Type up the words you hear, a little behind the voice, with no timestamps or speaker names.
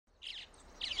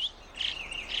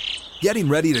Getting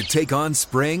ready to take on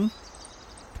spring?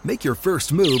 Make your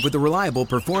first move with the reliable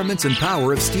performance and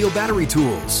power of Steel battery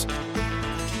tools.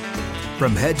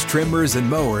 From hedge trimmers and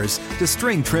mowers to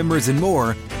string trimmers and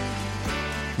more,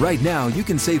 right now you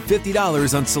can save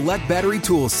 $50 on select battery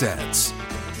tool sets.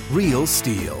 Real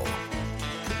Steel.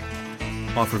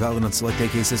 Offer valid on select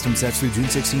AK system sets through June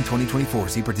 16, 2024.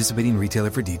 See participating retailer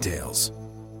for details.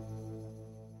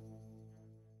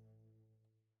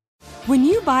 When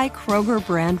you buy Kroger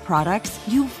brand products,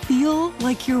 you feel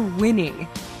like you're winning.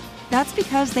 That's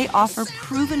because they offer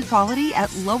proven quality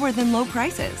at lower than low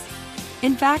prices.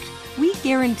 In fact, we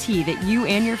guarantee that you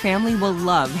and your family will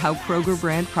love how Kroger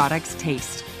brand products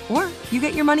taste, or you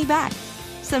get your money back.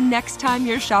 So next time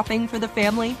you're shopping for the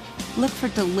family, look for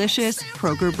delicious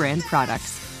Kroger brand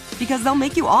products, because they'll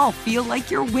make you all feel like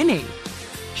you're winning.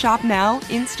 Shop now,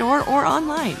 in-store, or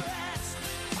online.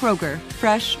 Kroger,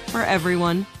 fresh for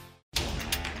everyone.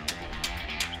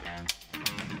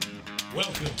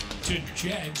 Welcome to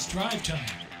Jags Drive Time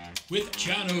with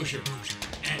John Oehser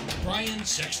and Brian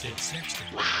Sexton.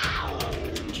 Wow!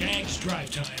 Jags Drive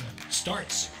Time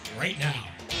starts right now.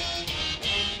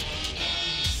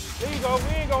 There you go.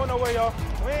 We ain't going nowhere, y'all.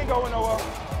 We ain't going nowhere.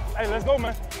 Hey, let's go,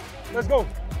 man. Let's go.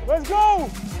 Let's go.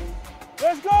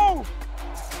 Let's go.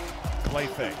 Play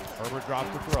fake. Herbert drops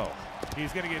the throw.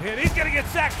 He's going to get hit. He's going to get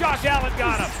sacked. Josh Allen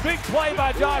got him. Big play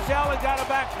by Josh Allen. Got him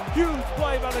back. Huge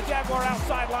play by the Jaguar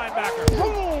outside linebacker. Come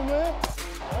on, man.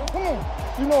 Come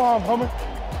on. You know how I'm coming.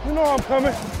 You know how I'm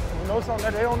coming. You know something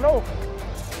that they don't know.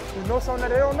 You know something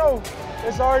that they don't know.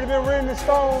 It's already been written in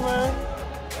stone, man.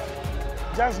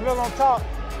 Jacksonville on top.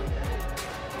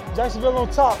 Jacksonville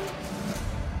on top.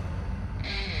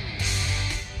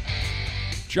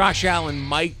 Josh Allen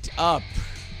mic'd up.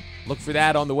 Look for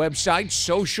that on the website,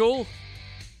 social.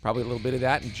 Probably a little bit of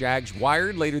that in Jags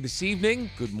Wired later this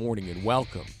evening. Good morning and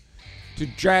welcome to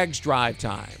Jags Drive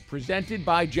Time, presented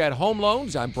by Jet Home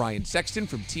Loans. I'm Brian Sexton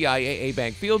from TIAA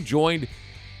Bank Field, joined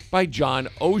by John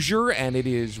Oehser, and it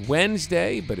is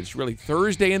Wednesday, but it's really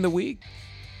Thursday in the week.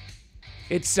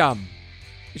 It's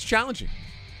challenging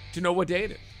to know what day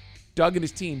it is. Doug and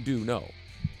his team do know.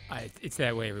 It's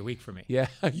that way every week for me. Yeah,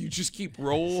 you just keep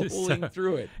rolling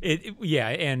through it. Yeah,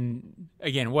 and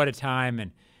again, what a time.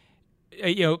 And,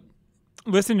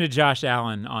 listen to Josh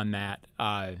Allen on that.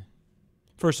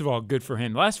 First of all, good for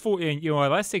him. Last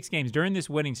 6 games during this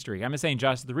winning streak, I'm not saying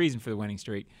Josh is the reason for the winning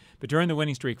streak, but during the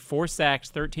winning streak, 4 sacks,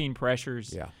 13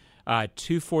 pressures,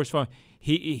 2 forced fumbles.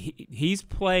 He's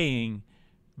playing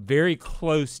very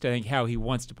close to, I think, how he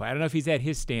wants to play. I don't know if he's at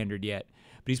his standard yet,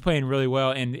 but he's playing really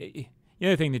well. And the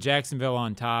other thing, the Jacksonville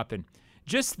on top, and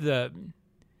just the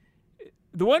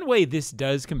one way this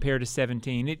does compare to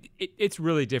 17, it's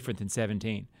really different than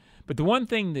 17. But the one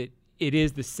thing that it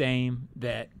is the same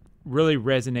that really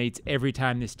resonates every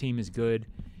time this team is good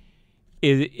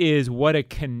is what a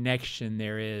connection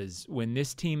there is when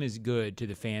this team is good to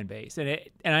the fan base. And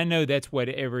I know that's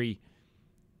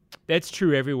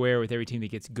true everywhere with every team that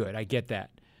gets good. I get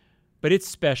that. But it's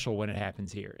special when it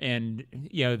happens here. And,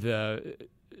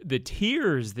 the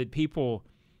tears that people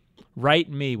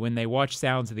write me when they watch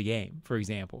Sounds of the Game, for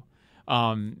example,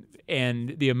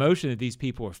 and the emotion that these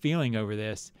people are feeling over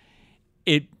this,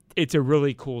 it's a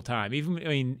really cool time.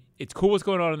 It's cool what's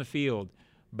going on in the field,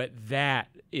 but that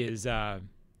is,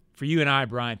 for you and I,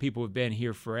 Brian, people who have been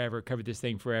here forever, covered this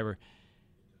thing forever,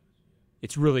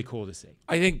 it's really cool to see.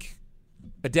 I think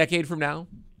a decade from now,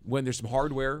 when there's some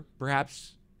hardware,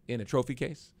 perhaps, in a trophy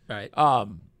case, right,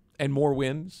 and more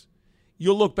wins,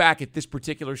 you'll look back at this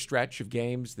particular stretch of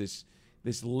games, this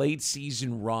late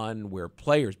season run where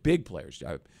big players,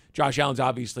 Josh Allen's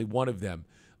obviously one of them,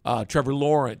 Trevor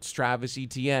Lawrence, Travis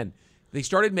Etienne, they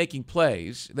started making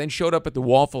plays, then showed up at the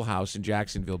Waffle House in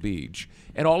Jacksonville Beach,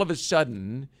 and all of a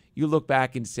sudden you look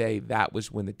back and say that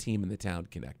was when the team and the town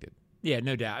connected. Yeah,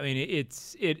 no doubt.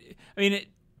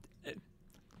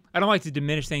 I don't like to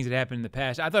diminish things that happened in the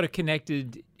past. I thought it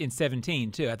connected in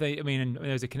 17 too.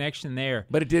 There's a connection there,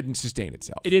 but it didn't sustain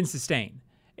itself. It didn't sustain,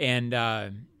 and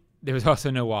there was also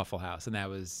no Waffle House, and that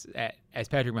was, as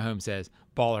Patrick Mahomes says,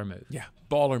 baller move. Yeah,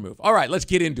 baller move. All right, let's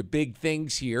get into big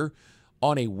things here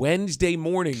on a Wednesday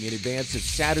morning in advance of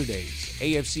Saturday's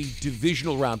AFC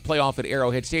Divisional Round playoff at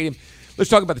Arrowhead Stadium. Let's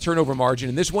talk about the turnover margin,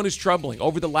 and this one is troubling.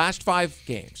 Over the last 5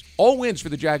 games, all wins for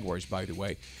the Jaguars, by the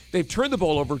way, they've turned the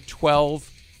ball over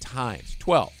 12 times.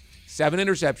 12. 7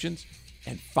 interceptions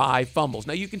and 5 fumbles.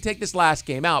 Now, you can take this last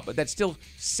game out, but that's still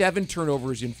 7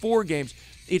 turnovers in 4 games.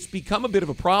 It's become a bit of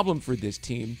a problem for this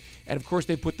team, and of course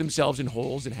they put themselves in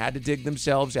holes and had to dig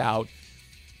themselves out.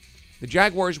 The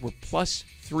Jaguars were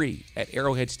 +3 at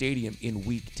Arrowhead Stadium in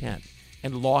Week 10.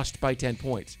 and lost by 10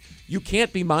 points. You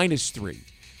can't be -3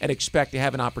 and expect to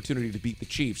have an opportunity to beat the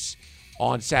Chiefs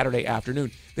on Saturday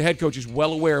afternoon. The head coach is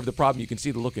well aware of the problem. You can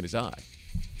see the look in his eye.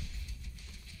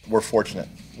 We're fortunate.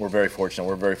 We're very fortunate.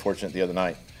 We're very fortunate the other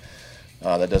night.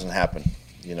 That doesn't happen,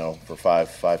 for five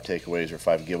takeaways or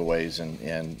 5 giveaways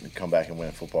and come back and win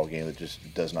a football game. That just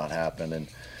does not happen. And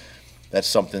that's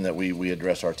something that we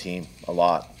address our team a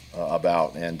lot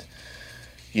about. And,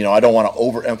 I don't want to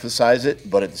overemphasize it,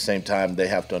 but at the same time, they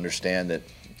have to understand that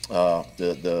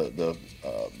the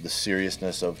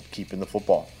seriousness of keeping the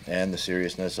football and the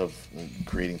seriousness of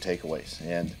creating takeaways.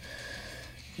 And,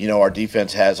 our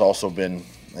defense has also been,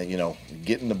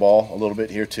 getting the ball a little bit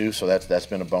here too, so that's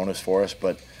been a bonus for us.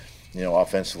 But,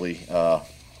 offensively,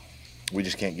 we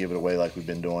just can't give it away like we've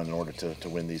been doing in order to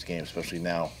win these games, especially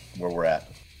now where we're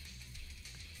at.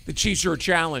 The Chiefs are a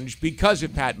challenge because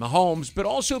of Pat Mahomes, but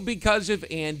also because of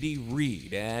Andy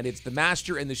Reid. And it's the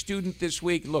master and the student this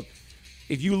week. Look,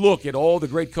 if you look at all the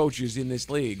great coaches in this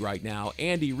league right now,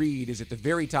 Andy Reid is at the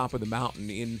very top of the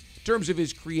mountain in terms of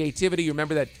his creativity. You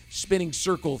remember that spinning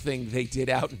circle thing they did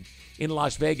out in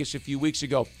Las Vegas a few weeks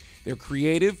ago. They're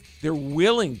creative. They're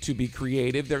willing to be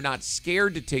creative. They're not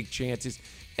scared to take chances,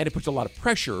 and it puts a lot of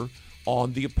pressure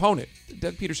on the opponent.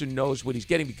 Doug Peterson knows what he's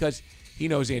getting because he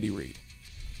knows Andy Reid.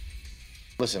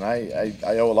 Listen, I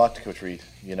owe a lot to Coach Reid,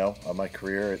 my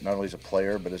career, not only as a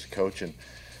player but as a coach,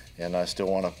 and I still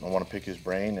want to pick his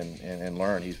brain and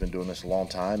learn. He's been doing this a long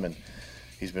time, and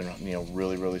he's been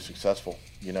really, really successful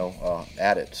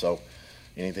at it. So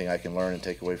anything I can learn and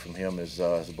take away from him is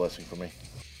a blessing for me.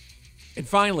 And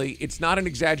finally, it's not an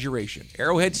exaggeration.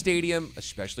 Arrowhead Stadium,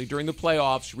 especially during the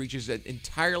playoffs, reaches an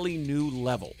entirely new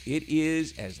level. It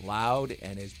is as loud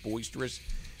and as boisterous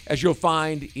as you'll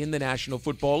find in the National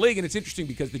Football League. And it's interesting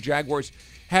because the Jaguars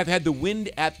have had the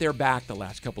wind at their back the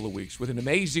last couple of weeks with an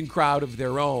amazing crowd of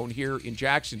their own here in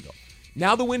Jacksonville.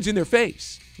 Now the wind's in their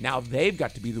face. Now they've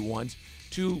got to be the ones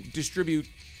to display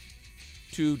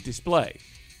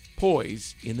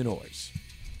poise in the noise.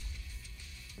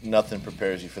 Nothing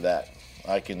prepares you for that.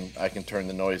 I can turn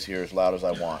the noise here as loud as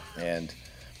I want, and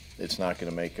it's not going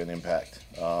to make an impact.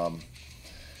 But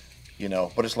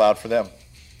it's loud for them.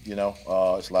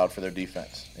 It's loud for their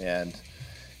defense, and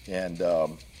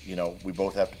we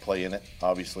both have to play in it,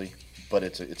 obviously. But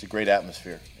it's a great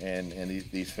atmosphere, and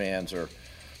these fans are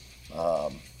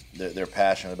they're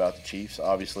passionate about the Chiefs,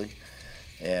 obviously,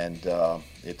 and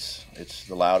it's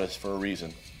the loudest for a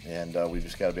reason. And we've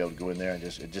just got to be able to go in there and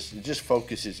it just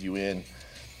focuses you in,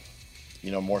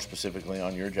 more specifically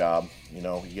on your job. You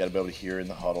got to be able to hear in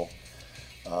the huddle,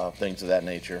 things of that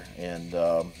nature, and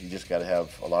you just got to have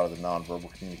a lot of the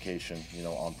nonverbal communication,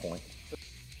 on point.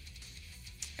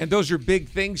 And those are big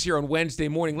things here on Wednesday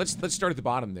morning. Let's start at the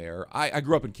bottom there. I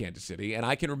grew up in Kansas City, and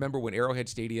I can remember when Arrowhead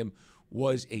Stadium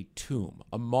was a tomb,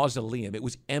 a mausoleum. It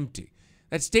was empty.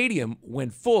 That stadium,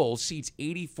 when full, seats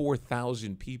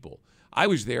 84,000 people. I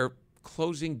was there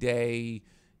closing day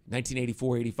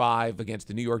 1984-85 against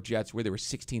the New York Jets where there were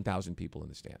 16,000 people in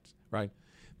the stands, right?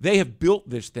 They have built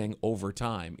this thing over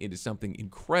time into something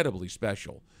incredibly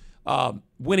special.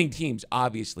 Winning teams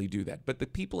obviously do that, but the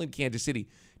people in Kansas City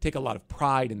take a lot of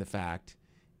pride in the fact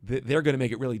that they're going to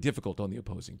make it really difficult on the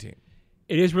opposing team.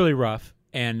 It is really rough,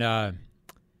 and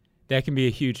that can be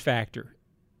a huge factor.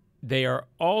 They are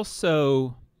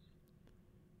also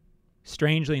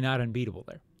strangely not unbeatable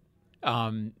there.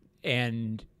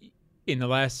 And in the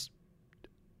last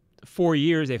 4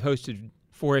 years, they've hosted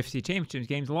 4 AFC Championship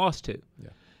games and lost 2. Yeah.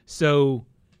 So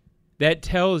that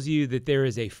tells you that there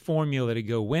is a formula to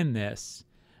go win this.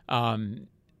 I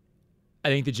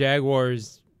think the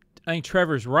Jaguars, I think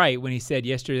Trevor's right when he said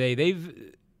yesterday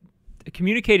they've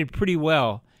communicated pretty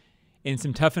well in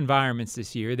some tough environments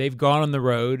this year. They've gone on the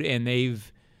road and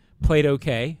they've played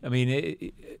okay. I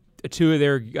mean, 2 of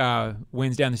their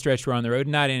wins down the stretch were on the road,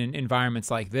 not in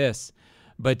environments like this.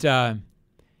 But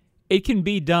it can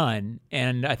be done,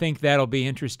 and I think that'll be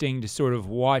interesting to sort of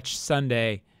watch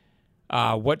Sunday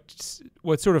what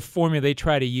sort of formula they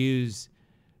try to use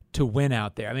to win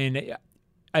out there. I mean,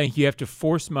 I think you have to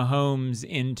force Mahomes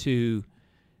into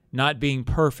not being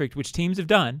perfect, which teams have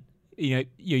done.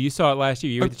 You saw it last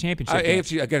year. You were at the championship game.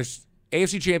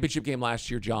 AFC Championship game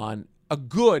last year, John. A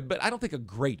good, but I don't think a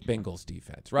great Bengals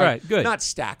defense, right? Right, good. Not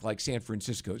stacked like San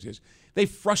Francisco's is. They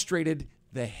frustrated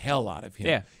the hell out of him.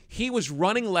 Yeah. He was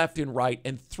running left and right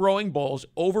and throwing balls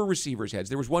over receivers' heads.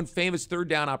 There was one famous third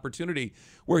down opportunity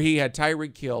where he had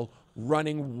Tyreek Hill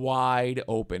running wide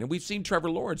open. And we've seen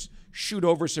Trevor Lawrence shoot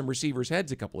over some receivers'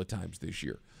 heads a couple of times this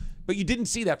year. But you didn't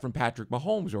see that from Patrick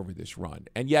Mahomes over this run.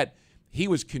 And yet, He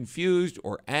was confused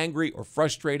or angry or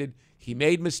frustrated. He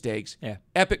made mistakes,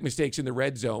 epic mistakes in the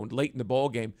red zone late in the ball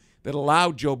game that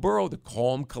allowed Joe Burrow, the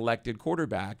calm, collected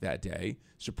quarterback that day,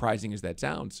 surprising as that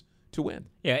sounds, to win.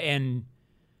 Yeah, and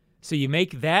so you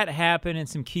make that happen in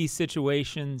some key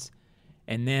situations,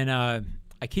 and then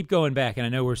I keep going back, and I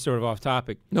know we're sort of off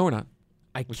topic. No, we're not.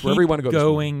 I keep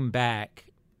going back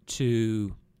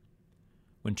to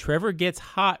when Trevor gets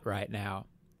hot right now,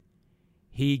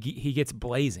 he gets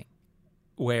blazing,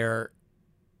 where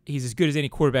he's as good as any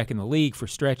quarterback in the league for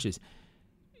stretches.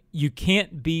 You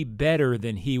can't be better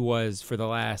than he was for the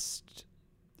last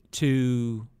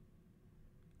 2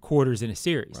 quarters in a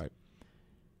series. Right.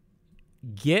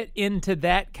 Get into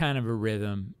that kind of a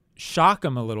rhythm, shock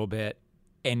him a little bit,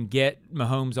 and get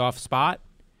Mahomes off spot.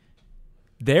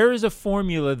 There is a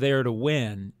formula there to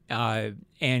win, and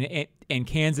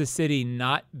Kansas City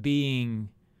not being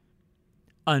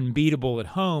unbeatable at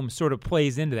home sort of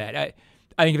plays into that.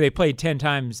 I think if they played 10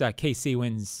 times, KC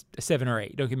wins 7 or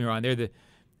 8. Don't get me wrong. They're the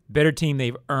better team.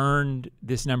 They've earned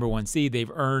this number 1 seed.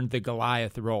 They've earned the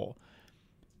Goliath role.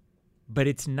 But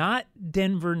it's not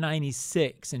Denver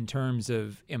 96 in terms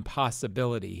of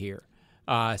impossibility here.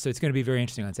 So it's going to be very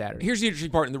interesting on Saturday. Here's the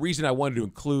interesting part, and the reason I wanted to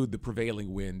include the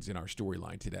prevailing wins in our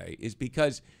storyline today is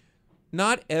because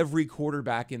not every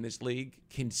quarterback in this league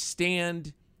can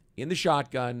stand in the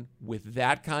shotgun with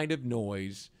that kind of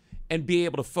noise and be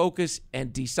able to focus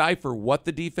and decipher what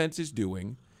the defense is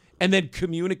doing and then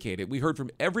communicate it. We heard from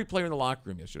every player in the locker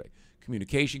room yesterday.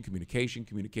 Communication, communication,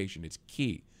 communication. It's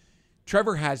key.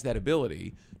 Trevor has that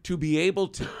ability to be able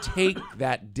to take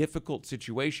that difficult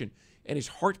situation, and his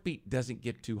heartbeat doesn't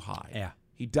get too high. Yeah.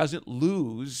 He doesn't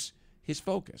lose his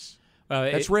focus.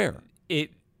 That's rare.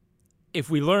 If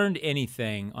we learned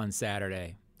anything on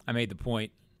Saturday, I made the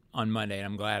point on Monday, and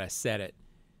I'm glad I said it.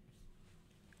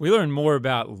 We learned more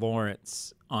about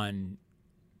Lawrence on,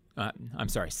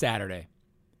 Saturday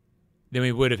than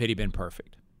we would have had he been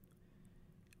perfect.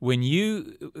 When your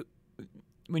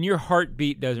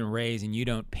heartbeat doesn't raise and you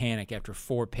don't panic after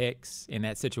 4 picks in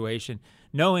that situation,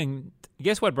 knowing,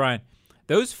 guess what, Brian?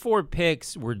 Those 4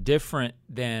 picks were different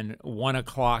than 1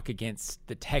 o'clock against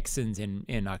the Texans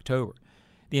in October.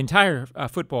 The entire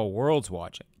football world's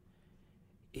watching.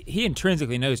 He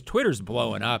intrinsically knows Twitter's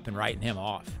blowing up and writing him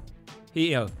off.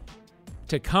 To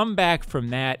come back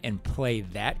from that and play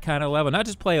that kind of level, not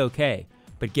just play okay,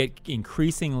 but get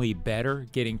increasingly better,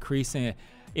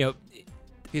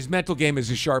 his mental game is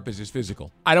as sharp as his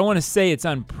physical. I don't want to say it's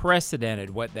unprecedented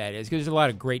what that is, because there's a lot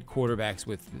of great quarterbacks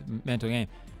with mental game,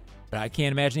 but I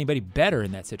can't imagine anybody better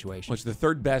in that situation. Well, it's the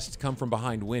 3rd best come from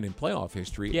behind win in playoff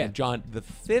history. Yeah. And John, the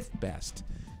 5th best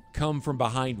come from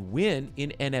behind win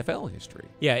in NFL history.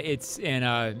 Yeah,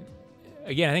 again,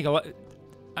 I think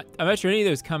I'm not sure any of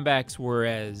those comebacks were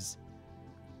as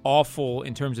awful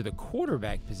in terms of the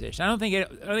quarterback position. I don't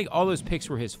think all those picks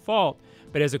were his fault,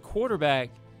 but as a quarterback,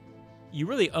 you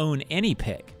really own any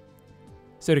pick.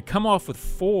 So to come off with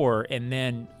 4 and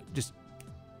then just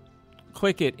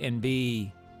click it and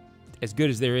be as good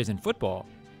as there is in football,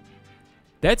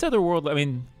 that's otherworldly. I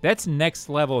mean, that's next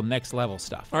level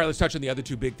stuff. All right, let's touch on the other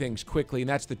 2 big things quickly, and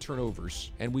that's the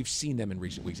turnovers. And we've seen them in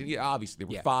recent weeks. And yeah, obviously,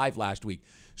 there were 5 last week.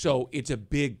 So it's a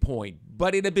big point.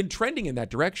 But it had been trending in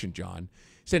that direction, John,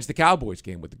 since the Cowboys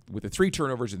game with the 3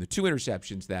 turnovers and the 2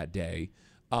 interceptions that day.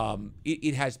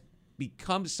 It has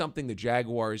become something the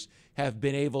Jaguars have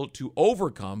been able to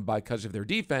overcome because of their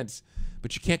defense,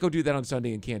 but you can't go do that on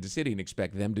Sunday in Kansas City and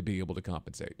expect them to be able to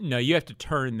compensate. No, you have to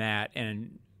turn that,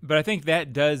 but I think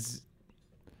that does,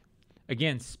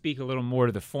 again, speak a little more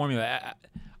to the formula.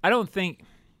 I don't think,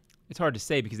 it's hard to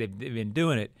say because they've been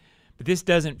doing it, but this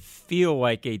doesn't feel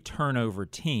like a turnover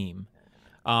team.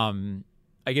 I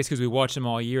guess because we watched them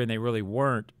all year and they really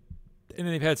weren't, and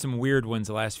then they've had some weird ones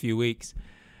the last few weeks.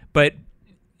 But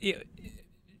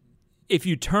if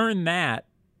you turn that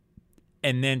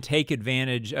and then take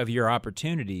advantage of your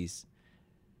opportunities,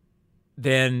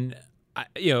 then I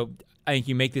think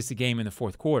you make this a game in the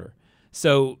 4th quarter.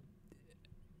 So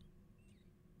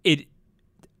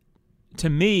to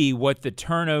me, what the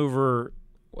turnover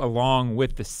along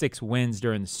with the 6 wins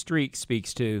during the streak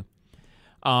speaks to,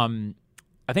 I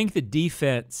think the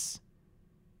defense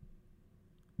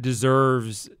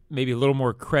deserves maybe a little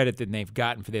more credit than they've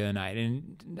gotten for the other night.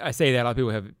 And I say that, a lot of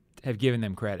people have given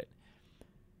them credit.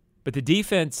 But the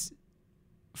defense,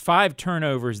 5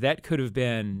 turnovers, that could have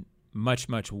been much,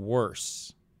 much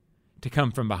worse to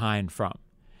come from behind from.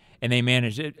 And they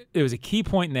managed it. It was a key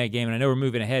point in that game, and I know we're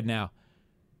moving ahead now.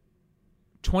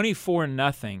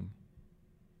 24-0.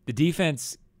 The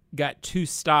defense got 2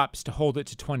 stops to hold it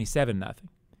to 27-0.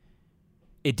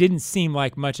 It didn't seem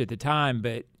like much at the time,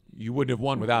 but You wouldn't have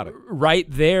won without it. Right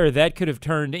there, that could have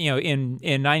turned, in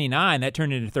 99, that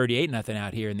turned into 38-0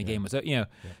 out here, and the game was,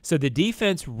 So the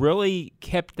defense really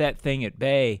kept that thing at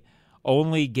bay,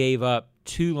 only gave up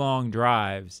 2 long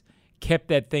drives, kept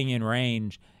that thing in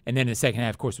range, and then the second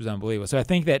half, of course, was unbelievable. So I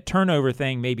think that turnover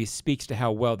thing maybe speaks to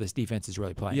how well this defense is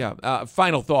really playing. Yeah.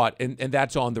 Final thought, and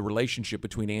that's on the relationship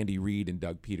between Andy Reid and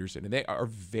Doug Peterson, and they are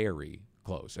very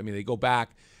close. I mean, they go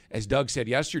back, as Doug said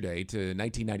yesterday, to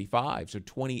 1995, so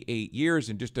 28 years.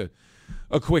 And just a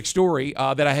quick story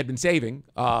that I had been saving.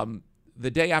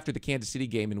 The day after the Kansas City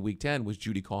game in Week 10 was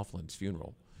Judy Coughlin's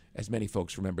funeral, as many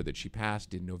folks remember that she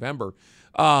passed in November.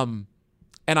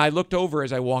 And I looked over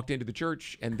as I walked into the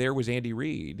church, and there was Andy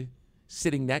Reid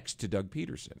sitting next to Doug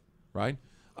Peterson, right?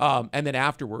 And then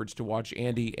afterwards to watch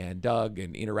Andy and Doug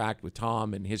and interact with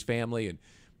Tom and his family. And,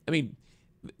 I mean,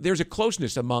 there's a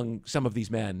closeness among some of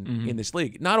these men in this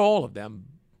league. Not all of them,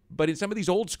 but in some of these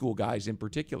old school guys in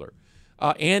particular.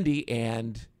 Andy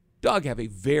and Doug have a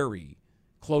very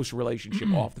close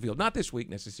relationship off the field. Not this week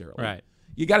necessarily. Right.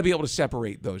 You got to be able to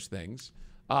separate those things.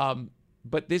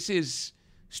 But this is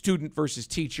student versus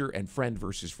teacher and friend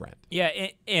versus friend. Yeah,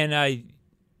 and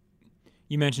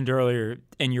you mentioned earlier,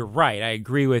 and you're right, I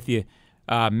agree with you,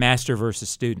 master versus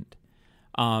student.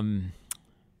 Doug's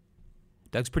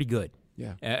pretty good.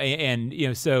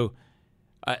 Yeah. So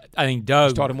I think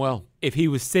Doug He's taught him well. If he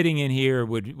was sitting in here,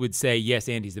 would say, yes,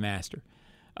 Andy's the master.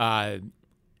 And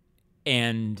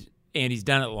Andy's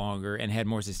done it longer and had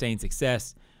more sustained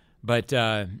success. But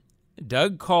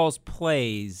Doug calls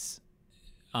plays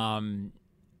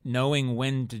knowing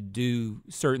when to do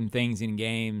certain things in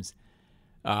games.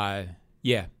 It's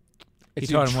he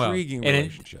taught an him well. intriguing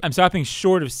relationship. I'm stopping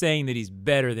short of saying that he's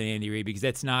better than Andy Reid because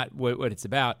that's not what it's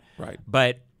about. Right.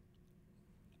 But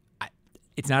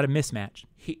it's not a mismatch.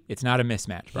 It's not a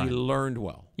mismatch, Brian. He learned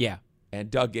well. Yeah. And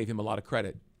Doug gave him a lot of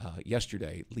credit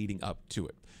yesterday leading up to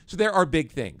it. So there are big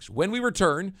things. When we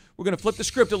return, we're going to flip the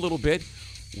script a little bit.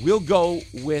 We'll go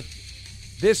with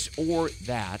this or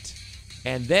that.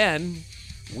 And then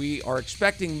we are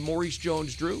expecting Maurice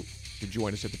Jones-Drew to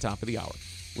join us at the top of the hour.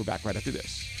 We're back right after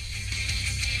this.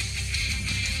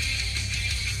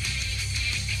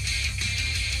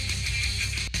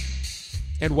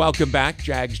 And welcome back,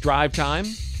 Jags Drive Time.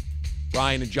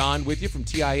 Brian and John with you from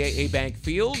TIAA Bank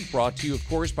Field, brought to you, of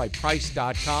course, by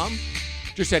Price.com.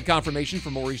 Just had confirmation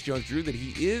from Maurice Jones-Drew that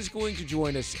he is going to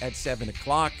join us at 7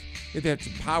 o'clock. They've had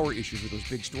some power issues with those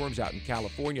big storms out in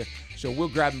California, so we'll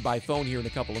grab him by phone here in a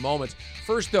couple of moments.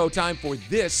 First, though, time for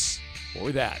this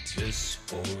or that. This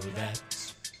or that.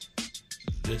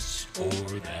 This or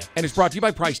that. And it's brought to you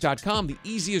by Price.com, the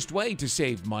easiest way to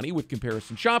save money with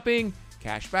comparison shopping,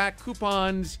 cashback,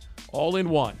 coupons, all in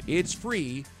one. It's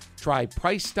free. Try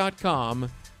Price.com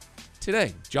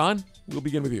today. John, we'll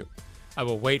begin with you. I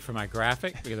will wait for my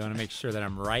graphic because I want to make sure that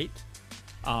I'm right.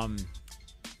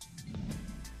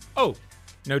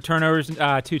 No turnovers, 2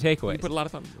 takeaways. You put a lot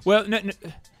of thought into this. Well,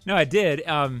 no, I did.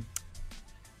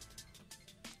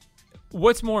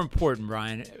 What's more important,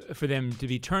 Brian, for them to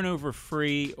be turnover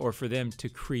free or for them to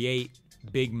create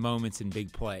big moments and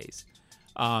big plays?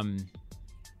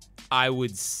 I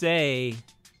would say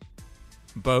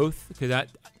both, because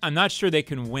I'm not sure they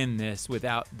can win this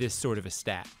without this sort of a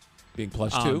stat. Being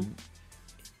 +2?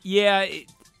 Yeah,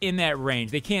 in that range.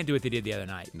 They can't do what they did the other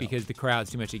night because the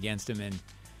crowd's too much against them, and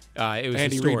it was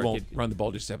Andy historic. Reid won't run the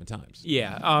ball just 7 times.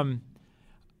 Yeah.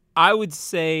 I would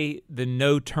say the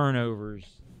no turnovers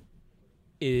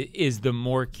is the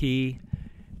more key,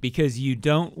 because you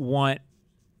don't want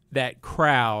that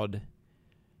crowd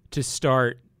to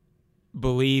start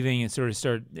believing and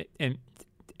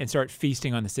start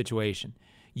feasting on the situation.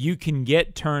 You can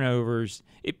get turnovers.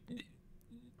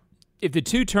 If the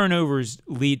 2 turnovers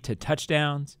lead to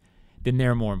touchdowns, then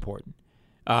they're more important.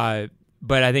 But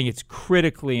I think it's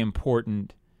critically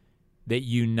important that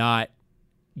you not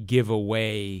give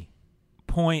away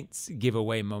points, give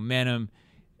away momentum.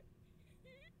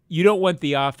 You don't want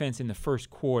the offense in the first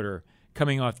quarter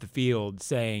coming off the field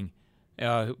saying,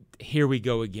 here we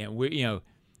go again. We're,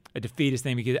 a defeatist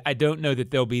thing, because I don't know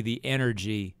that there'll be the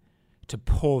energy to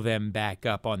pull them back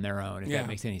up on their own, if that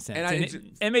makes any sense.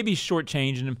 And maybe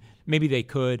shortchanging them, maybe they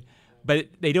could, but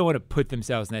they don't want to put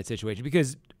themselves in that situation,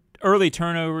 because early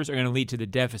turnovers are going to lead to the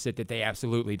deficit that they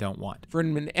absolutely don't want.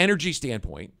 From an energy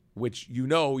standpoint, which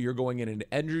you're going in an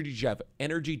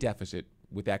energy deficit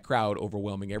with that crowd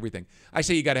overwhelming everything, I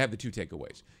say you got to have the 2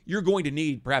 takeaways. You're going to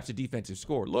need perhaps a defensive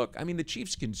score. Look, I mean, the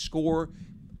Chiefs can score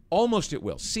almost at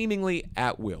will, seemingly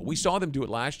at will. We saw them do it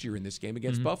last year in this game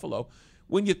against Buffalo,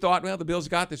 when you thought, well, the Bills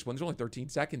got this one. There's only 13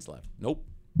 seconds left. Nope.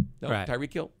 No, right.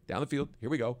 Tyreek Hill, down the field. Here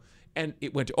we go. and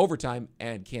it went to overtime,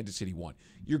 and Kansas City won.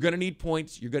 You're going to need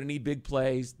points. You're going to need big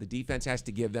plays. The defense has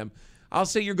to give them. I'll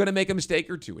say you're going to make a mistake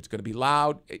or two. It's going to be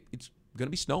loud. It's going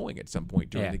to be snowing at some point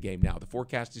during the game now. The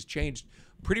forecast has changed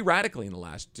pretty radically in the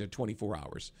last 24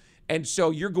 hours. And so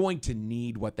you're going to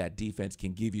need what that defense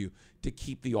can give you to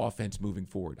keep the offense moving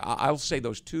forward. I'll say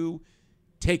those two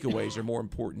takeaways are more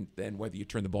important than whether you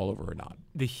turn the ball over or not.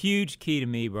 The huge key to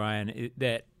me, Brian, is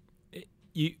that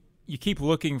you keep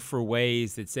looking for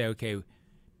ways that say, okay,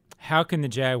 how can the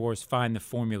Jaguars find the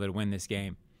formula to win this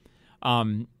game?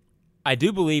 I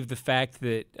do believe the fact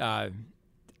that,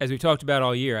 as we talked about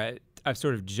all year, I've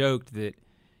sort of joked that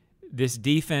this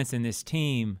defense and this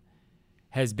team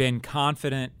has been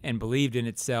confident and believed in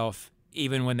itself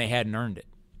even when they hadn't earned it.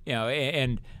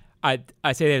 And I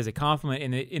say that as a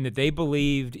compliment in that they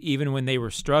believed even when they were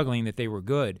struggling that they were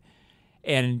good.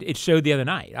 And it showed the other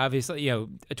night. Obviously, a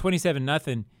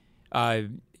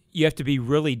 27-0, you have to be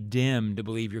really dim to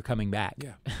believe you're coming back.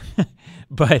 Yeah.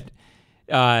 But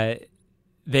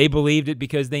they believed it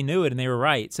because they knew it and they were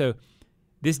right. So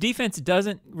this defense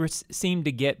doesn't seem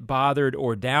to get bothered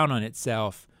or down on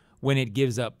itself when it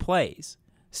gives up plays.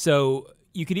 So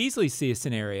you could easily see a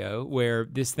scenario where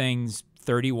this thing's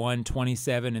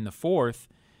 31-27 in the fourth,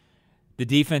 the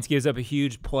defense gives up a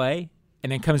huge play,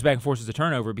 and then comes back and forces a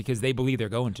turnover because they believe they're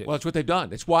going to. Well, that's what they've done.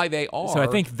 That's why they are. So I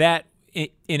think that in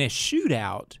a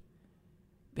shootout,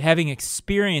 having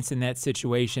experience in that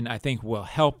situation, I think will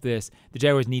help this. The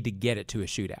Jaguars need to get it to a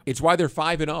shootout. It's why they're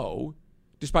 5-0,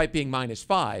 despite being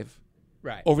 -5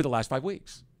 over the last 5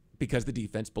 weeks, because the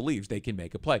defense believes they can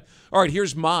make a play. All right,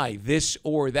 here's my this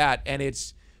or that, and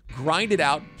it's grind it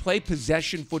out, play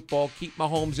possession football, keep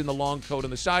Mahomes in the long coat on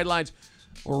the sidelines,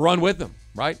 or run with them,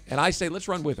 right? And I say let's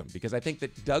run with them because I think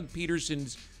that Doug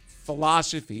Peterson's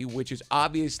philosophy, which is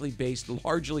obviously based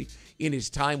largely in his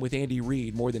time with Andy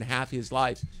Reid, more than half his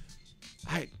life,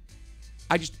 I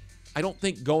don't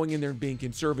think going in there and being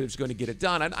conservative is going to get it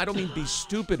done. I don't mean be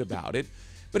stupid about it,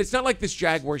 but it's not like this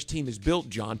Jaguars team is built,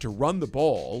 John, to run the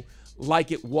ball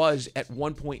like it was at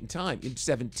one point in time in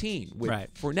 2017 with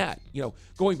Fournette.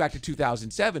 Going back to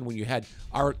 2007 when you had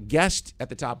our guest at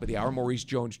the top of the hour, Maurice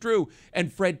Jones-Drew,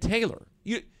 and Fred Taylor.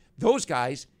 Those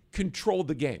guys controlled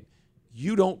the game.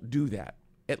 You don't do that.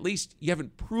 At least you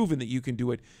haven't proven that you can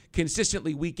do it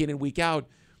consistently week in and week out.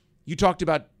 You talked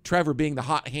about Trevor being the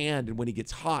hot hand, and when he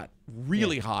gets hot,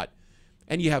 really hot,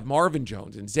 and you have Marvin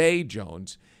Jones and Zay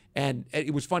Jones, and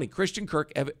it was funny, Christian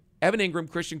Kirk, Evan Ingram,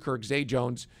 Christian Kirk, Zay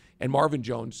Jones, and Marvin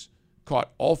Jones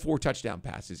caught all 4 touchdown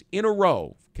passes in a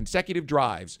row, consecutive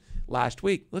drives last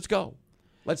week. Let's go.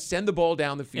 Let's send the ball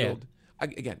down the field. Yeah.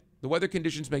 Again, the weather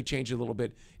conditions may change a little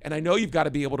bit, and I know you've got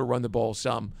to be able to run the ball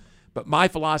some, but my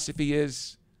philosophy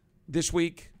is this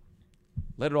week,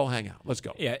 let it all hang out. Let's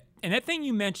go. Yeah, and that thing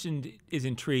you mentioned is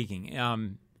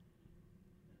intriguing.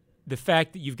 The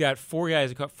fact that you've got 4 guys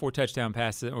that caught 4 touchdown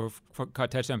passes or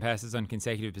caught touchdown passes on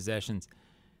consecutive possessions,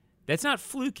 that's not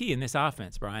fluky in this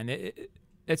offense, Brian.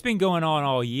 That's been going on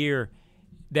all year.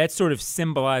 That sort of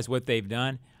symbolized what they've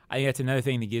done. I think that's another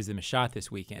thing that gives them a shot this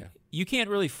weekend. Yeah. You can't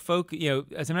really focus.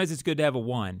 Sometimes it's good to have a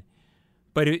 1.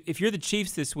 But if you're the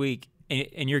Chiefs this week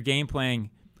and you're game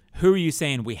playing, who are you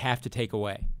saying we have to take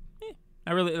away?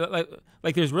 I really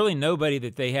like. There's really nobody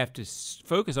that they have to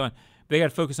focus on. They got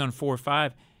to focus on 4 or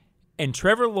 5. And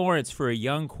Trevor Lawrence, for a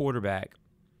young quarterback,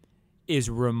 is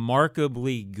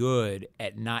remarkably good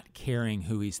at not caring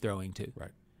who he's throwing to.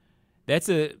 Right. That's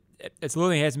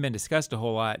literally hasn't been discussed a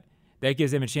whole lot. That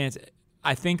gives him a chance.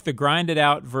 I think the grind it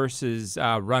out versus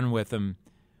run with them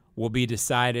will be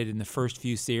decided in the first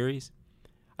few series.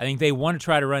 I think they want to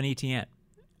try to run ETN.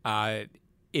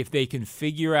 If they can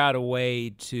figure out a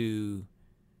way to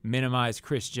minimize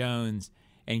Chris Jones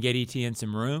and get ETN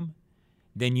some room,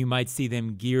 then you might see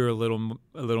them gear a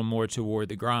little more toward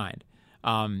the grind.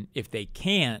 If they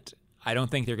can't, I don't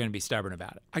think they're going to be stubborn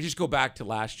about it. I just go back to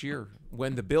last year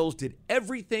when the Bills did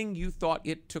everything you thought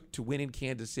it took to win in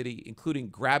Kansas City, including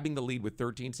grabbing the lead with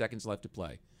 13 seconds left to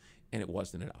play, and it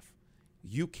wasn't enough.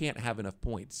 You can't have enough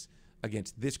points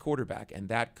against this quarterback and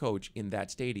that coach in that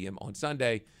stadium on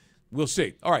Sunday. We'll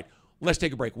see. All right, let's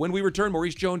take a break. When we return,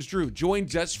 Maurice Jones-Drew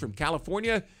joins us from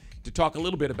California to talk a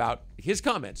little bit about his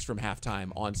comments from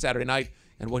halftime on Saturday night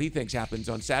and what he thinks happens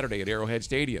on Saturday at Arrowhead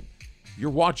Stadium. You're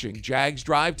watching Jags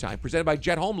Drive Time, presented by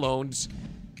Jet Home Loans,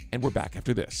 and we're back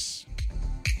after this.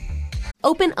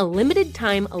 Open a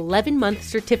limited-time 11-month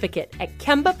certificate at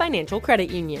Kemba Financial Credit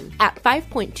Union. At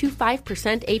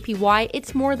 5.25% APY,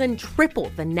 it's more than triple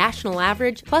the national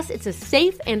average, plus it's a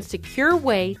safe and secure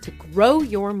way to grow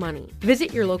your money.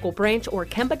 Visit your local branch or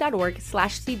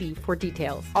kemba.org/cb for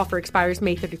details. Offer expires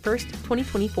May 31st,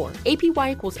 2024.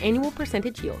 APY equals annual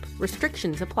percentage yield.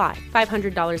 Restrictions apply.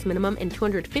 $500 minimum and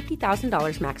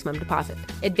 $250,000 maximum deposit.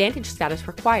 Advantage status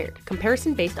required.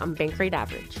 Comparison based on bank rate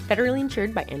average. Federally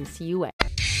insured by NCUA.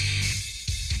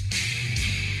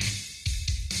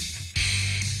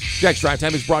 Jack's Drive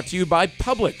Time is brought to you by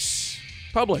Publix.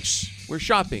 Publix, where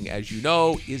shopping, as you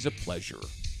know, is a pleasure.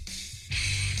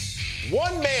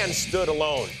 One man stood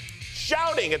alone,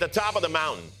 shouting at the top of the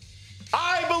mountain,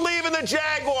 "I believe in the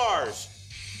Jaguars."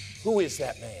 Who is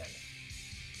that man?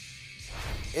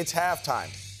 It's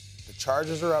halftime. The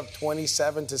Chargers are up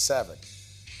 27-7.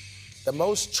 The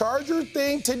most Charger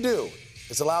thing to do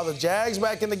is allow the Jags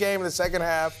back in the game in the second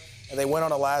half, and they went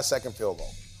on a last-second field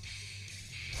goal.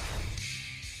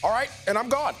 All right, and I'm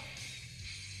gone.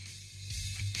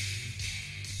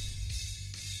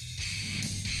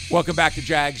 Welcome back to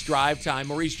Jags Drive Time.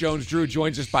 Maurice Jones-Drew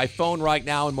joins us by phone right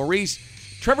now. And Maurice,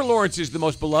 Trevor Lawrence is the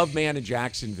most beloved man in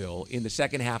Jacksonville in the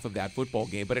second half of that football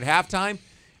game. But at halftime,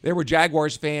 there were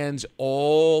Jaguars fans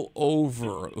all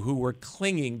over who were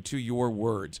clinging to your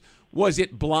words. Was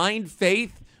it blind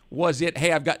faith? Was it,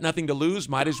 hey, I've got nothing to lose,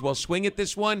 might as well swing at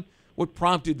this one? What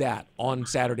prompted that on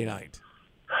Saturday night?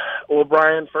 Well,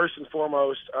 Brian, first and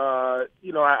foremost, hello.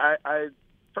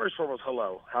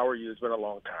 How are you? It's been a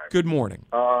long time. Good morning.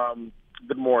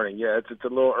 Good morning. Yeah, it's a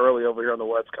little early over here on the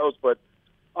West Coast, but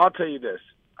I'll tell you this.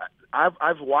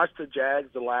 I've watched the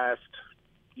Jags the last,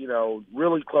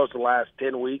 really close to the last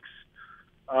 10 weeks,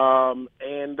 and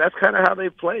that's kind of how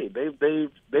they've played.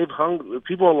 They've hung.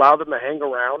 People allow them to hang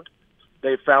around.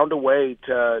 They found a way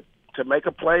to make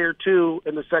a play or two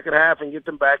in the second half and get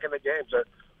them back in the game. So,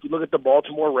 if you look at the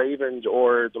Baltimore Ravens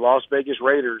or the Las Vegas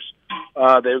Raiders,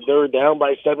 they were down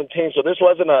by 17. So this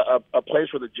wasn't a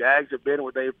place where the Jags have been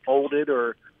where they've folded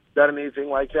or done anything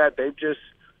like that. They've just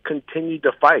continued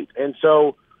to fight. And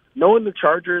so knowing the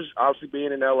Chargers, obviously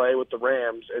being in L.A. with the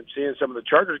Rams and seeing some of the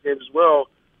Chargers games as well,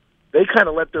 they kind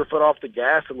of let their foot off the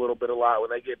gas a little bit a lot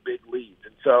when they get big leads.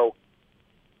 And so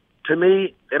to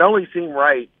me, it only seemed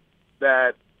right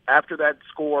that after that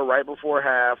score right before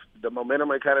half, the momentum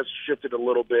had kind of shifted a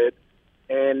little bit.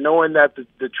 And knowing that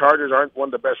the Chargers aren't one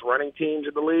of the best running teams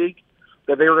in the league,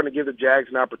 that they were going to give the Jags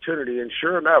an opportunity. And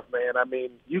sure enough, man, I mean,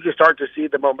 you can start to see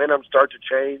the momentum start to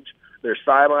change. Their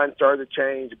sidelines started to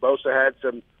change. Bosa had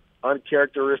some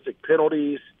uncharacteristic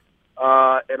penalties.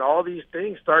 And all these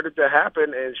things started to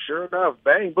happen. And sure enough,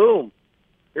 bang, boom,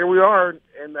 here we are.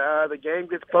 And the game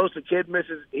gets close. The kid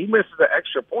misses the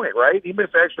extra point, right? He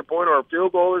missed the extra point or a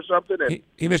field goal or something. And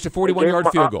he missed a 41-yard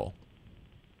field goal.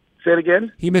 Say it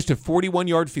again? He missed a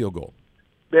 41-yard field goal.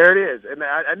 There it is. And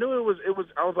I knew it was.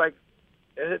 I was like,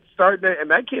 it's starting to, and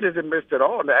that kid hasn't missed at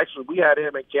all. And actually, we had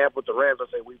him in camp with the Rams. I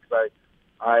say we because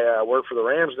I work for the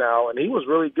Rams now, and he was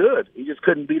really good. He just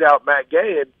couldn't beat out Matt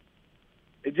Gay, and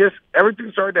it just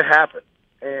everything started to happen.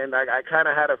 And I kind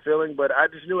of had a feeling, but I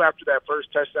just knew after that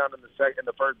first touchdown in the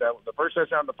first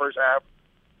touchdown in the first half,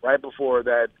 right before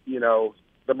that,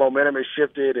 the momentum has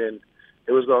shifted and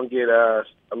it was going to get a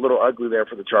little ugly there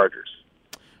for the Chargers.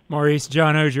 Maurice,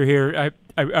 John Oehser here.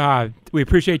 We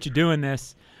appreciate you doing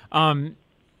this.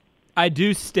 I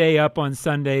do stay up on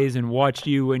Sundays and watch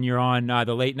you when you're on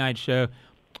the late night show.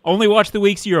 Only watch the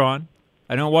weeks you're on.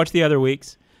 I don't watch the other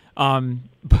weeks.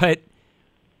 But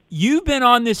you've been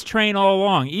on this train all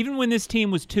along. Even when this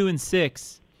team was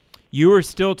 2-6, you were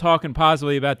still talking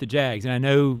positively about the Jags. And I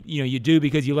know you do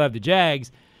because you love the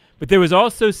Jags. But there was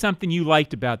also something you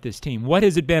liked about this team. What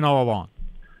has it been all along?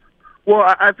 Well,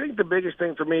 I think the biggest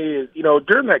thing for me is,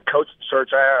 during that coaching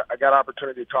search, I got an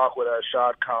opportunity to talk with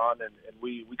Shad Khan, and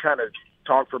we kind of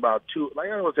talked for about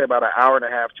about an hour and a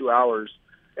half, 2 hours,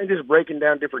 and just breaking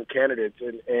down different candidates.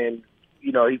 And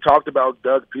he talked about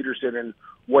Doug Peterson and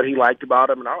what he liked about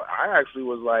him. And I actually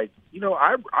was like,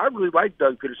 I really like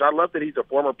Doug Peterson. I love that he's a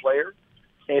former player,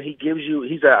 and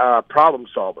he's a problem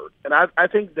solver. And I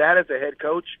think that as a head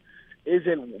coach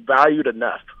isn't valued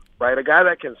enough. Right, a guy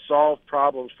that can solve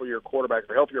problems for your quarterback,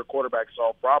 or help your quarterback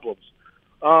solve problems.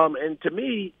 And to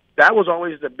me, that was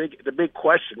always the big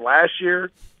question. Last year,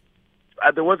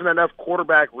 there wasn't enough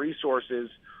quarterback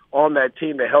resources on that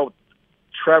team to help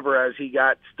Trevor as he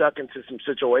got stuck into some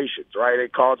situations. Right,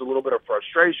 it caused a little bit of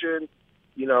frustration.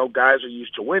 Guys are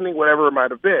used to winning, whatever it might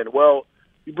have been. Well,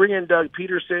 you bring in Doug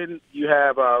Peterson. You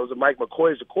have Mike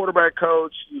McCoy as the quarterback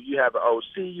coach. You have the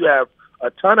OC. You have a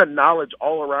ton of knowledge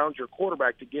all around your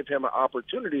quarterback to give him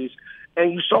opportunities.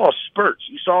 And you saw spurts.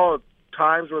 You saw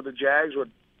times where the Jags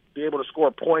would be able to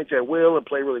score points at will and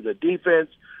play really good defense.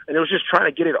 And it was just trying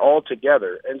to get it all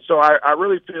together. And so I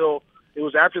really feel it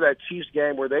was after that Chiefs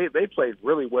game where they played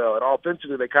really well. And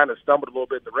offensively, they kind of stumbled a little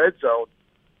bit in the red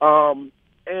zone.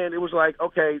 And it was like,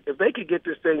 okay, if they could get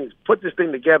this thing, put this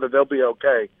thing together, they'll be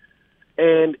okay.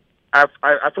 And I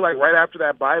feel like right after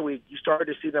that bye week, you started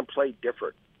to see them play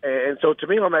different. And so to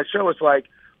me on that show, it's like,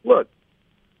 look,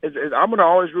 I'm going to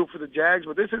always root for the Jags,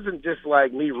 but this isn't just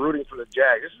like me rooting for the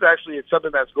Jags. This is actually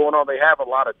something that's going on. They have a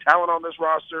lot of talent on this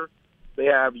roster. They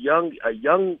have a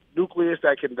young nucleus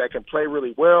that can play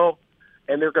really well,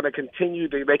 and they're going to continue.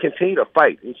 They continue to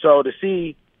fight. And so to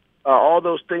see all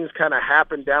those things kind of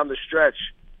happen down the stretch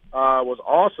was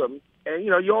awesome. And,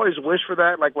 you always wish for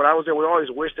that. Like when I was there, we always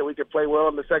wished that we could play well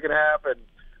in the second half and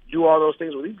do all those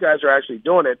things. Well, these guys are actually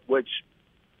doing it, which,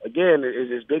 again,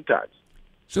 is big time.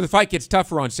 So the fight gets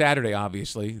tougher on Saturday,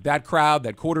 obviously. That crowd,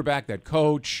 that quarterback, that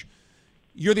coach.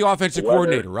 You're the offensive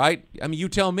coordinator, right? I mean, you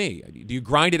tell me. Do you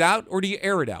grind it out or do you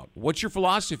air it out? What's your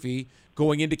philosophy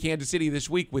going into Kansas City this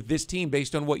week with this team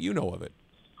based on what you know of it?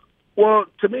 Well,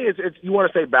 to me, it's you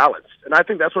want to stay balanced. And I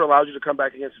think that's what allows you to come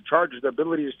back against the Chargers, the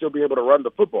ability to still be able to run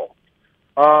the football.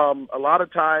 A lot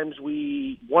of times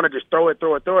we want to just throw it.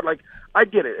 Like, I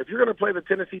get it. If you're going to play the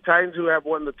Tennessee Titans, who have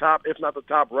one of the top, if not the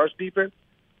top rush defense,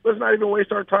 let's not even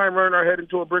waste our time running our head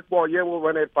into a brick wall. Yeah, we'll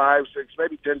run it 5, 6,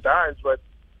 maybe 10 times, but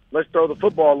let's throw the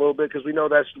football a little bit because we know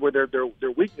that's where their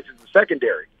weakness is, the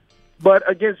secondary. But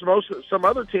against most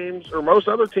other teams,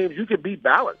 you can be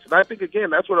balanced. And I think, again,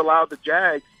 that's what allowed the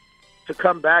Jags to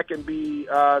come back and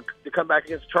to come back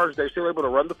against the Chargers. They were still able to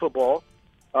run the football.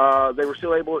 They were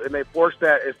still able, and it forced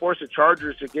the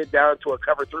Chargers to get down to a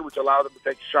cover 3, which allowed them to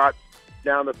take shots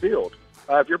down the field.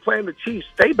 If you're playing the Chiefs,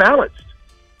 stay balanced.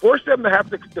 Force them to have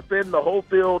to defend the whole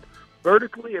field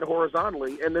vertically and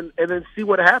horizontally, and then see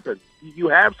what happens. You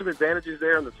have some advantages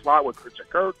there in the slot with Christian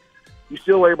Kirk. You're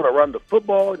still able to run the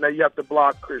football. Now you have to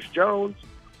block Chris Jones.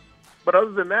 But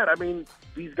other than that, I mean,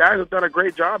 these guys have done a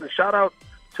great job. And shout out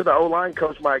to the O-line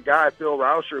coach, my guy, Phil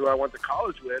Rauscher, who I went to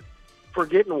college with, for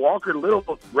getting Walker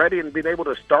Little ready and being able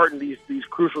to start in these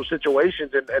crucial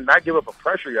situations and not give up a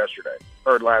pressure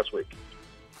last week.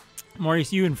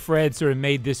 Maurice, you and Fred sort of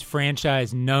made this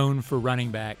franchise known for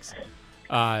running backs.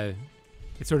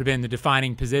 It's sort of been the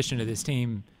defining position of this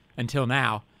team until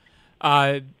now.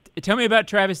 Tell me about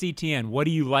Travis Etienne. What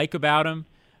do you like about him?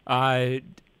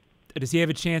 Does he have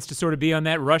a chance to sort of be on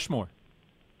that Rushmore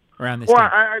around this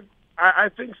time? I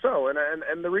think so,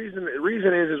 and the reason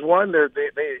is one,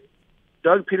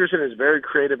 Doug Peterson is very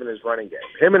creative in his running game.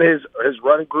 Him and his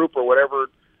running group or whatever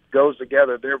goes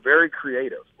together, they're very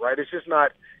creative, right? It's just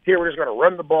not here. We're just going to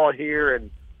run the ball here and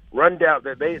run down.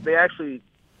 They actually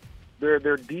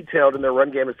they're detailed in their run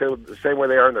game the same way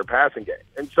they are in their passing game,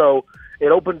 and so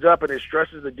it opens up and it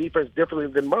stresses the defense differently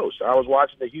than most. I was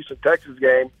watching the Houston Texans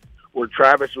game where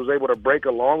Travis was able to break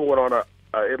a long one on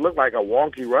it looked like a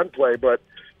wonky run play, but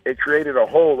it created a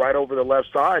hole right over the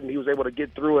left side, and he was able to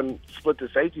get through and split the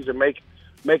safeties and make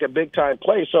a big-time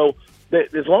play. So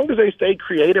as long as they stay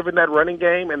creative in that running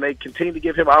game and they continue to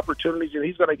give him opportunities, and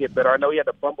he's going to get better. I know he had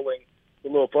the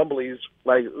little fumblies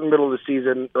like in the middle of the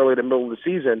season, early to middle of the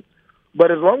season.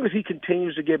 But as long as he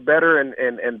continues to get better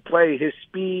and play his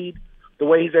speed, the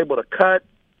way he's able to cut,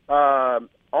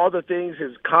 all the things,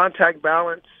 his contact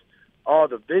balance, all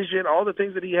the vision, all the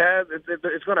things that he has,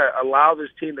 it's going to allow this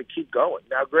team to keep going.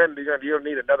 Now, granted, you don't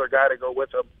need another guy to go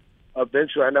with him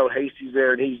eventually. I know Hasty's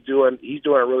there, and he's doing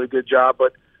a really good job.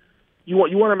 But you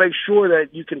want to make sure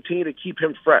that you continue to keep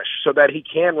him fresh so that he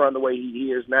can run the way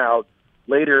he is now.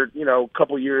 Later, a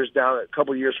couple years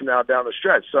from now down the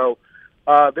stretch. So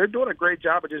they're doing a great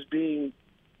job of just being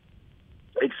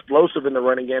explosive in the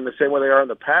running game, the same way they are in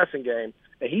the passing game.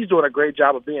 And he's doing a great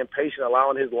job of being patient,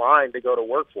 allowing his line to go to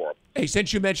work for him. Hey,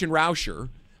 since you mentioned Rauscher,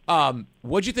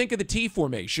 what'd you think of the T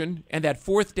formation and that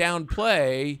fourth down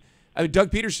play? I mean,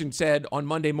 Doug Peterson said on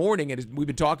Monday morning, and we've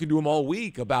been talking to him all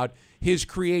week about his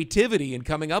creativity in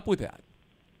coming up with that.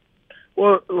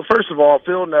 Well, first of all,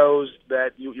 Phil knows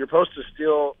that you're supposed to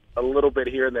steal a little bit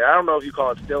here and there. I don't know if you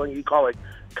call it stealing. You call it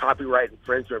copyright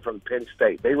infringement from Penn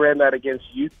State. They ran that against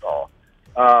Utah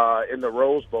in the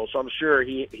Rose Bowl, so I'm sure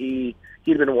he'd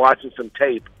been watching some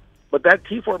tape. But that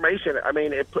T formation, I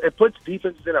mean, it puts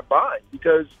defenses in a bind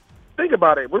because think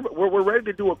about it. We're ready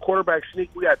to do a quarterback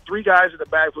sneak. We got 3 guys in the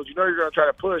backfield. You know you're going to try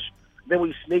to push. Then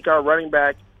we sneak our running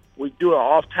back. We do an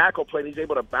off-tackle play, and he's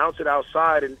able to bounce it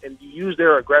outside and use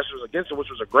their aggressors against him, which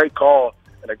was a great call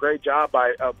and a great job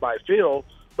by Phil.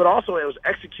 But also it was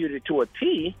executed to a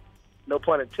T, no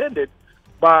pun intended,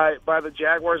 by the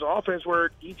Jaguars offense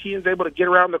where Etienne's able to get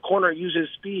around the corner and use his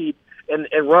speed and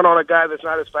run on a guy that's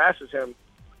not as fast as him.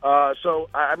 So,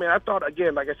 I mean, I thought,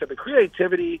 again, like I said, the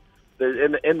creativity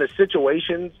in the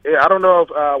situations, I don't know if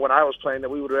when I was playing that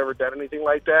we would have ever done anything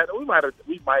like that. We might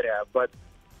have. But,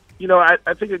 you know,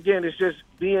 I think, again, it's just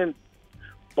being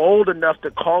bold enough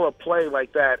to call a play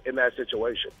like that in that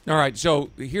situation. All right,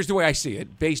 so here's the way I see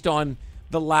it, based on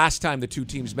the last time the two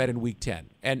teams met in Week 10.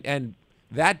 And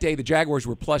that day, the Jaguars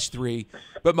were +3,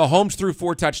 but Mahomes threw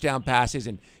 4 touchdown passes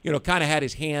and, you know, kind of had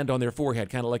his hand on their forehead,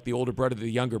 kind of like the older brother to the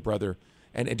younger brother,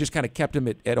 and just kind of kept him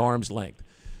at arm's length.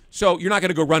 So you're not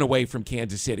going to go run away from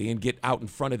Kansas City and get out in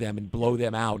front of them and blow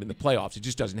them out in the playoffs. It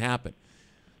just doesn't happen.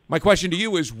 My question to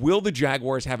you is, will the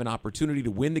Jaguars have an opportunity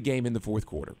to win the game in the fourth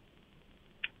quarter?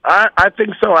 I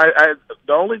think so.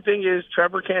 The only thing is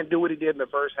Trevor can't do what he did in the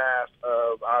first half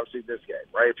of, obviously, this game,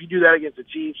 right? If you do that against the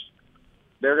Chiefs,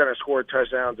 they're going to score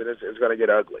touchdowns, and it's going to get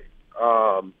ugly.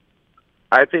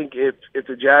 I think if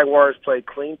the Jaguars play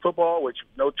clean football, which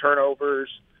no turnovers,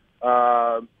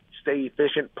 stay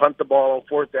efficient, punt the ball on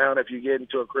fourth down if you get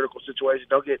into a critical situation,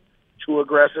 don't get too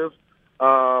aggressive.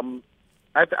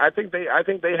 I think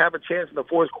they have a chance in the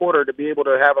fourth quarter to be able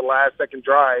to have a last-second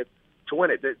drive to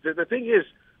win it. The thing is,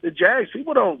 the Jags,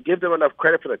 people don't give them enough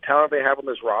credit for the talent they have on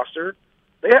this roster.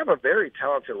 They have a very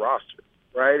talented roster,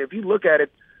 right? If you look at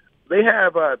it, they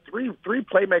have three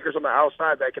playmakers on the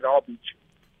outside that can all beat you.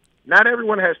 Not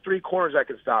everyone has 3 corners that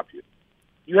can stop you.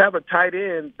 You have a tight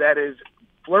end that is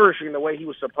flourishing the way he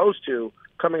was supposed to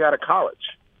coming out of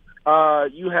college.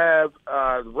 You have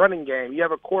running game. You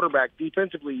have a quarterback.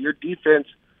 Defensively, your defense,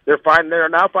 they're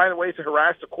now finding ways to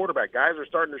harass the quarterback. Guys are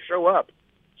starting to show up.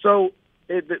 So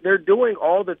they're doing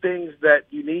all the things that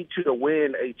you need to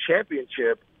win a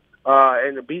championship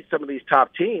and to beat some of these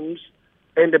top teams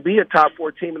and to be a top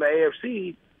 4 team in the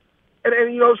AFC.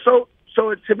 And you know,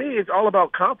 so to me, it's all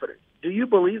about confidence. Do you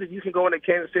believe that you can go into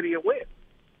Kansas City and win?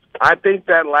 I think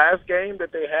that last game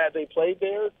that they played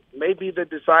there may be the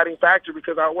deciding factor,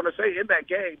 because I want to say in that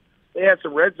game they had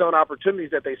some red zone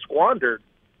opportunities that they squandered.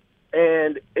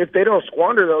 And if they don't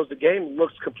squander those, the game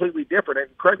looks completely different.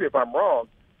 And correct me if I'm wrong,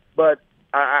 but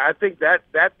I think that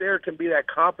there can be that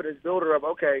confidence builder of,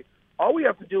 okay, all we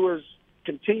have to do is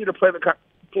continue to play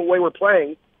the way we're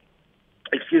playing,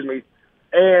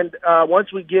 and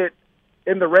once we get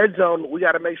in the red zone, we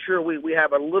got to make sure we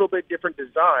have a little bit different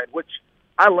design, which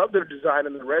I love their design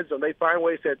in the red zone. They find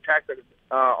ways to attack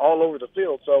all over the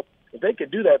field. So if they can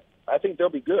do that, I think they'll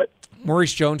be good.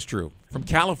 Maurice Jones-Drew from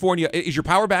California. Is your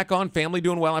power back on? Family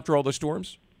doing well after all the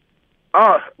storms?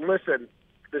 Listen,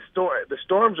 the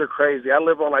storms are crazy. I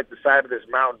live on like the side of this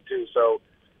mountain too, so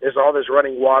there's all this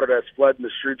running water that's flooding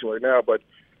the streets right now. But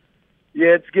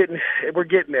yeah, we're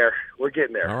getting there. We're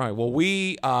getting there. All right. Well,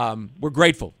 we're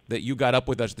grateful that you got up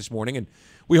with us this morning, and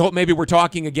we hope maybe we're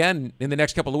talking again in the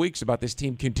next couple of weeks about this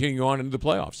team continuing on into the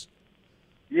playoffs.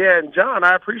 Yeah, and John,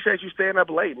 I appreciate you staying up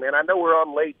late, man. I know we're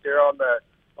on late there on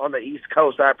the East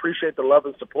Coast. I appreciate the love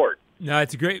and support. No,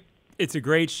 it's a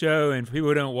great show, and for people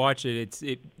who don't watch it,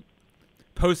 it's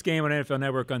post game on NFL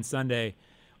Network on Sunday.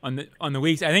 On the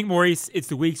weeks, I think, Maurice, it's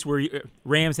the weeks where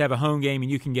Rams have a home game and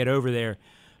you can get over there.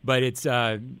 But it's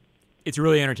a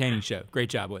really entertaining show. Great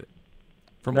job with it.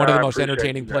 From one of the most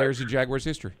entertaining players in Jaguars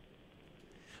history.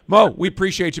 Mo, we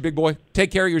appreciate you, big boy.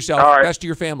 Take care of yourself. All right. Best to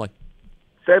your family.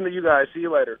 Same to you guys. See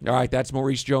you later. All right, that's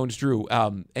Maurice Jones-Drew,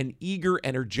 an eager,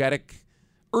 energetic,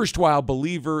 erstwhile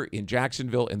believer in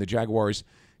Jacksonville and the Jaguars,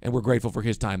 and we're grateful for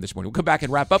his time this morning. We'll come back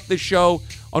and wrap up this show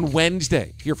on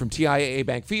Wednesday here from TIAA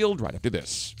Bank Field right after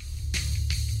this.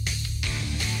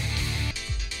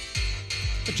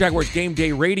 Jaguars Game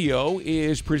Day Radio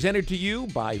is presented to you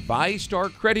by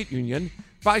VyStar Credit Union.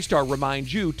 VyStar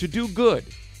reminds you to do good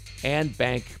and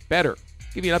bank better.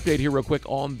 Give you an update here real quick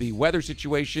on the weather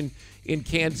situation in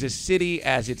Kansas City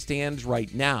as it stands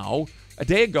right now. A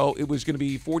day ago, it was going to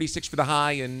be 46 for the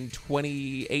high and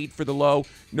 28 for the low.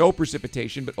 No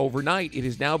precipitation, but overnight it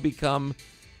has now become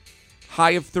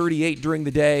high of 38 during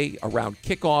the day. Around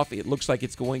kickoff, it looks like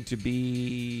it's going to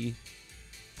be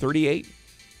 38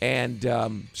 and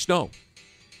snow.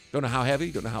 Don't know how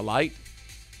heavy, don't know how light.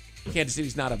 Kansas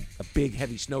City's not a big,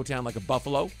 heavy snow town like a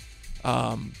Buffalo.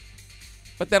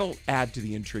 But that'll add to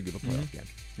the intrigue of a playoff game.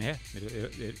 Yeah,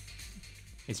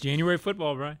 it's January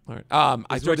football, Brian. All right.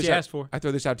 I throw this asked for. I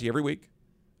throw this out to you every week.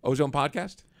 Ozone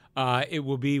Podcast? It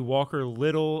will be Walker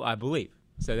Little, I believe.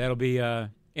 So that'll be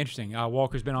interesting.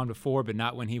 Walker's been on before, but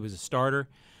not when he was a starter.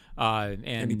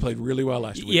 And he played really well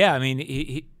last week. Yeah, I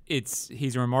mean,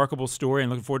 he's a remarkable story, and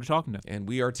looking forward to talking to him. And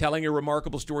we are telling a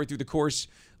remarkable story through the course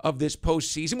of this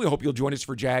postseason. We hope you'll join us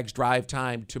for Jags Drive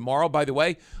Time tomorrow. By the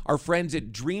way, our friends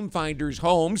at Dreamfinders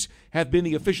Homes have been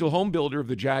the official home builder of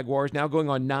the Jaguars, now going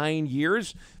on 9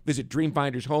 years. Visit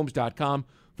dreamfindershomes.com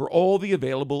for all the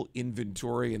available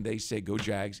inventory, and they say go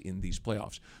Jags in these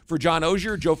playoffs. For John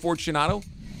Ogier, Joe Fortunato,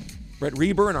 Brett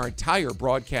Reber, and our entire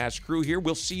broadcast crew here,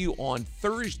 we'll see you on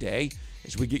Thursday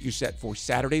as we get you set for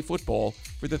Saturday football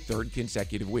for the third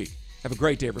consecutive week. Have a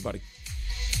great day, everybody.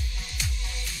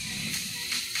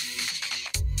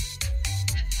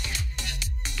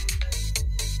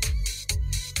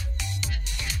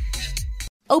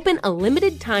 Open a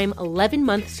limited-time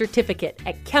 11-month certificate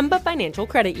at Kemba Financial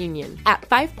Credit Union. At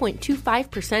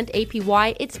 5.25%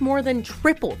 APY, it's more than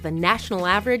triple the national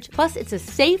average, plus it's a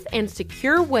safe and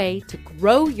secure way to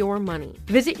grow your money.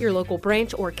 Visit your local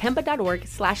branch or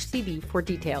kemba.org/cb for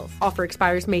details. Offer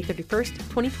expires May 31st,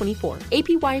 2024.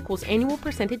 APY equals annual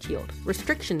percentage yield.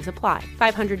 Restrictions apply.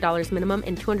 $500 minimum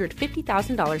and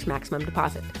 $250,000 maximum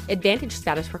deposit. Advantage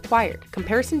status required.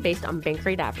 Comparison based on bank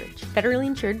rate average. Federally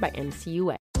insured by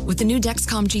NCUA. With the new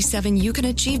Dexcom G7, you can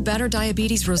achieve better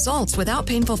diabetes results without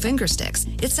painful finger sticks.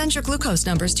 It sends your glucose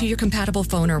numbers to your compatible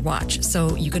phone or watch,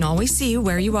 so you can always see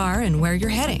where you are and where you're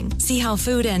heading. See how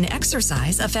food and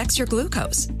exercise affects your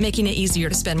glucose, making it easier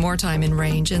to spend more time in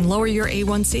range and lower your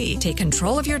A1C. Take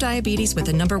control of your diabetes with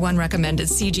the #1 recommended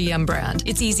CGM brand.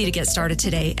 It's easy to get started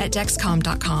today at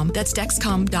Dexcom.com. That's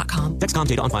Dexcom.com. Dexcom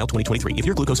data on file 2023. If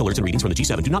your glucose alerts and readings from the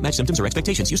G7 do not match symptoms or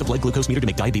expectations, use a blood glucose meter to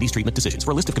make diabetes treatment decisions.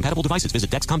 For a list of compatible devices, visit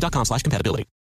Dexcom.com/compatibility.